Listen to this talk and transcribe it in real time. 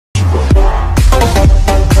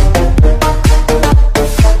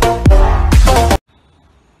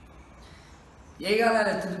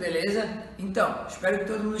beleza? Então, espero que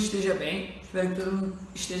todo mundo esteja bem, espero que todo mundo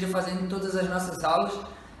esteja fazendo todas as nossas aulas,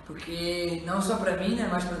 porque não só para mim, né,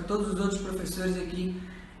 mas para todos os outros professores aqui,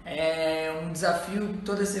 é um desafio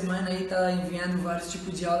toda semana aí tá enviando vários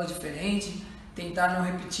tipos de aula diferentes, tentar não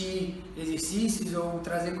repetir exercícios ou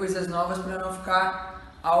trazer coisas novas para não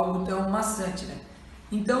ficar algo tão maçante, né?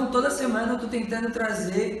 Então, toda semana eu estou tentando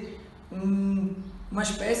trazer uma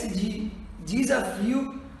espécie de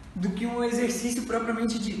desafio do que um exercício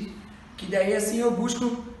propriamente dito. Que daí assim eu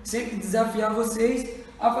busco sempre desafiar vocês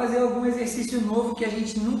a fazer algum exercício novo que a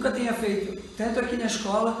gente nunca tenha feito, tanto aqui na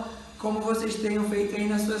escola, como vocês tenham feito aí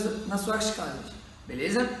nas suas casas,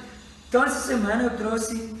 beleza? Então essa semana eu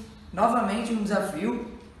trouxe novamente um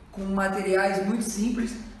desafio com materiais muito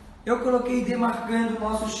simples. Eu coloquei demarcando o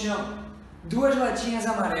nosso chão 2 latinhas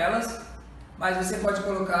amarelas, mas você pode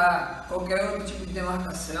colocar qualquer outro tipo de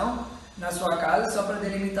demarcação na sua casa, só para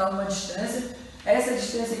delimitar uma distância. Essa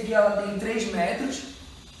distância aqui ela tem 3 metros.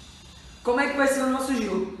 Como é que vai ser o nosso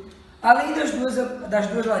jogo? Além das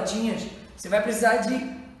duas latinhas, você vai precisar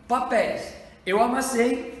de papéis. Eu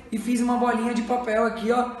amassei e fiz uma bolinha de papel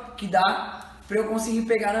aqui, ó, que dá para eu conseguir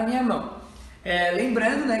pegar na minha mão.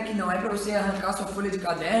 Lembrando, né, que não é para você arrancar sua folha de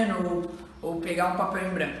caderno ou pegar um papel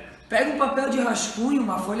em branco. Pega um papel de rascunho,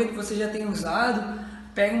 uma folha que você já tem usado,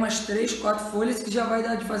 pega umas 3, 4 folhas que já vai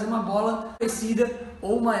dar de fazer uma bola parecida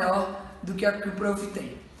ou maior do que a que o prof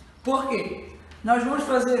tem. Por quê? Nós vamos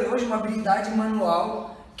fazer hoje uma habilidade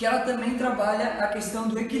manual que ela também trabalha a questão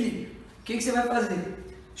do equilíbrio. O que você vai fazer?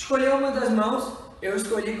 Escolher uma das mãos. Eu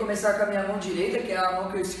escolhi começar com a minha mão direita, que é a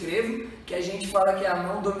mão que eu escrevo, que a gente fala que é a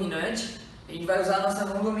mão dominante. A gente vai usar a nossa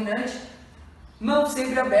mão dominante. Mão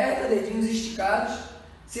sempre aberta, dedinhos esticados.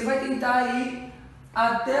 Você vai tentar ir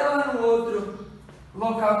até lá no outro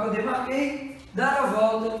local que eu demarquei, dar a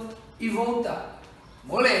volta e voltar.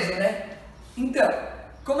 Moleza, né? Então,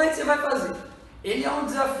 como é que você vai fazer? Ele é um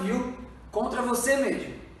desafio contra você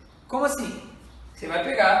mesmo. Como assim? Você vai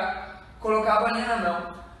pegar, colocar a bolinha na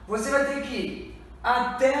mão. Você vai ter que ir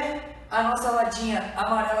até a nossa latinha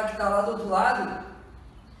amarela que está lá do outro lado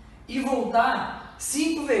e voltar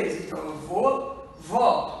 5 vezes. Então eu vou,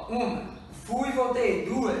 volto. 1, fui, voltei.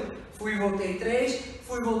 2, fui, voltei. 3,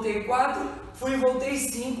 fui, voltei. 4, fui, voltei.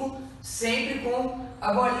 5, sempre com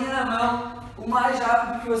a bolinha na mão, o mais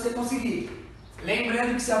rápido que você conseguir.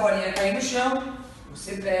 Lembrando que se a bolinha cair no chão,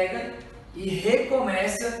 você pega e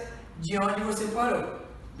recomeça de onde você parou,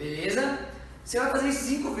 beleza? Você vai fazer isso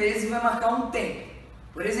 5 vezes e vai marcar um tempo.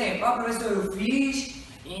 Por exemplo, professor, eu fiz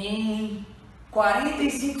em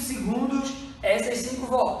 45 segundos essas 5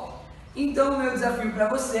 voltas. Então o meu desafio para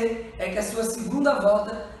você é que a sua segunda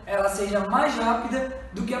volta ela seja mais rápida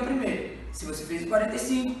do que a primeira. Se você fez em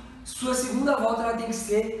 45, sua segunda volta ela tem que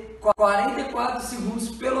ser 44 segundos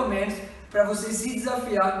pelo menos, para você se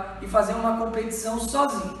desafiar e fazer uma competição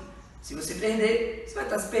sozinho. Se você perder, você vai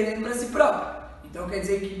estar se perdendo para si próprio. Então quer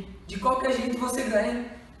dizer que de qualquer jeito você ganha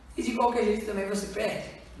e de qualquer jeito também você perde.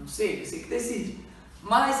 Não sei, você que decide.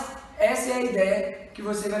 Mas essa é a ideia que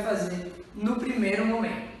você vai fazer no primeiro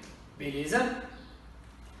momento, beleza?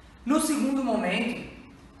 No segundo momento,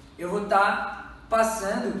 eu vou estar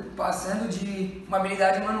passando de uma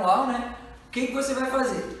habilidade manual, né? O que você vai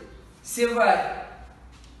fazer? Você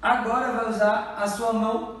agora vai usar a sua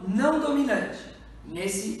mão não dominante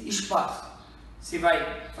nesse espaço. Você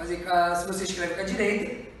vai fazer, se você escreve com a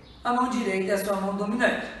direita, a mão direita é a sua mão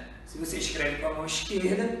dominante. Se você escreve com a mão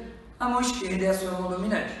esquerda é a sua mão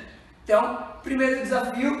dominante. Então, o primeiro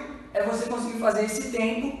desafio é você conseguir fazer esse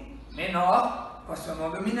tempo menor com a sua mão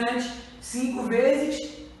dominante 5 vezes,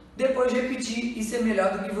 depois repetir e ser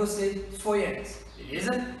melhor do que você foi antes,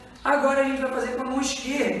 beleza? Agora a gente vai fazer com a mão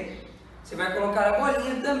esquerda. Você vai colocar a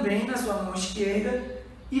bolinha também na sua mão esquerda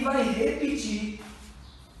e vai repetir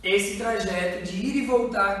esse trajeto de ir e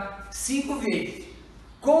voltar 5 vezes.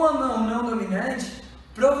 Com a mão não dominante,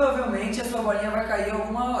 provavelmente a sua bolinha vai cair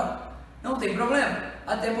alguma hora. Não tem problema,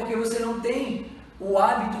 até porque você não tem o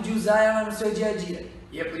hábito de usar ela no seu dia a dia.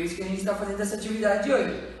 E é por isso que a gente está fazendo essa atividade de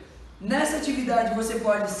hoje. Nessa atividade você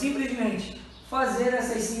pode simplesmente fazer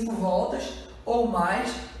essas 5 voltas ou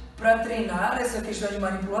mais para treinar essa questão de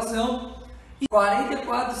manipulação e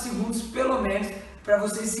 44 segundos pelo menos para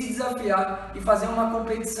você se desafiar e fazer uma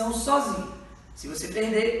competição sozinho. Se você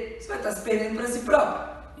perder, você vai estar se perdendo para si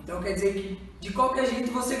próprio. Então quer dizer que de qualquer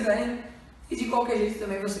jeito você ganha e de qualquer jeito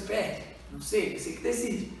também você perde. Não sei, você que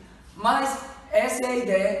decide. Mas essa é a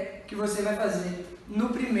ideia que você vai fazer no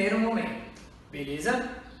primeiro momento, beleza?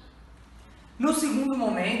 No segundo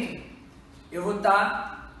momento, eu vou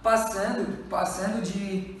estar passando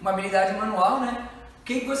de uma habilidade manual, né? O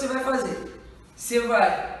que você vai fazer? Você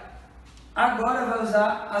vai agora vai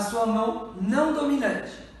usar a sua mão não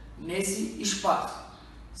dominante nesse espaço.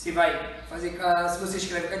 Se você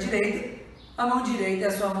escreve com a direita, a mão direita é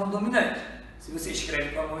a sua mão dominante. Se você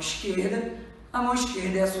escreve com a mão esquerda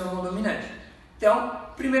é a sua mão dominante. Então,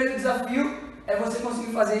 o primeiro desafio é você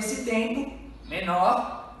conseguir fazer esse tempo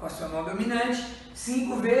menor com a sua mão dominante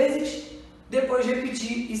 5 vezes, depois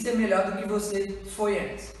repetir e ser melhor do que você foi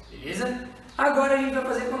antes, beleza? Agora a gente vai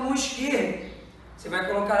fazer com a mão esquerda. Você vai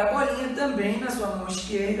colocar a bolinha também na sua mão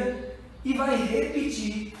esquerda e vai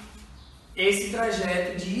repetir esse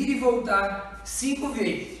trajeto de ir e voltar 5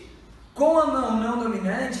 vezes. Com a mão não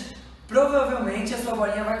dominante, provavelmente a sua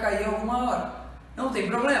bolinha vai cair alguma hora. Não tem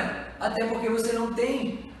problema, até porque você não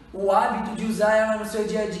tem o hábito de usar ela no seu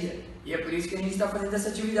dia a dia. E é por isso que a gente está fazendo essa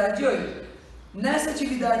atividade de hoje. Nessa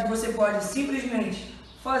atividade você pode simplesmente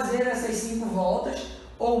fazer essas 5 voltas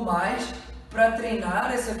ou mais para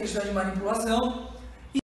treinar essa questão de manipulação.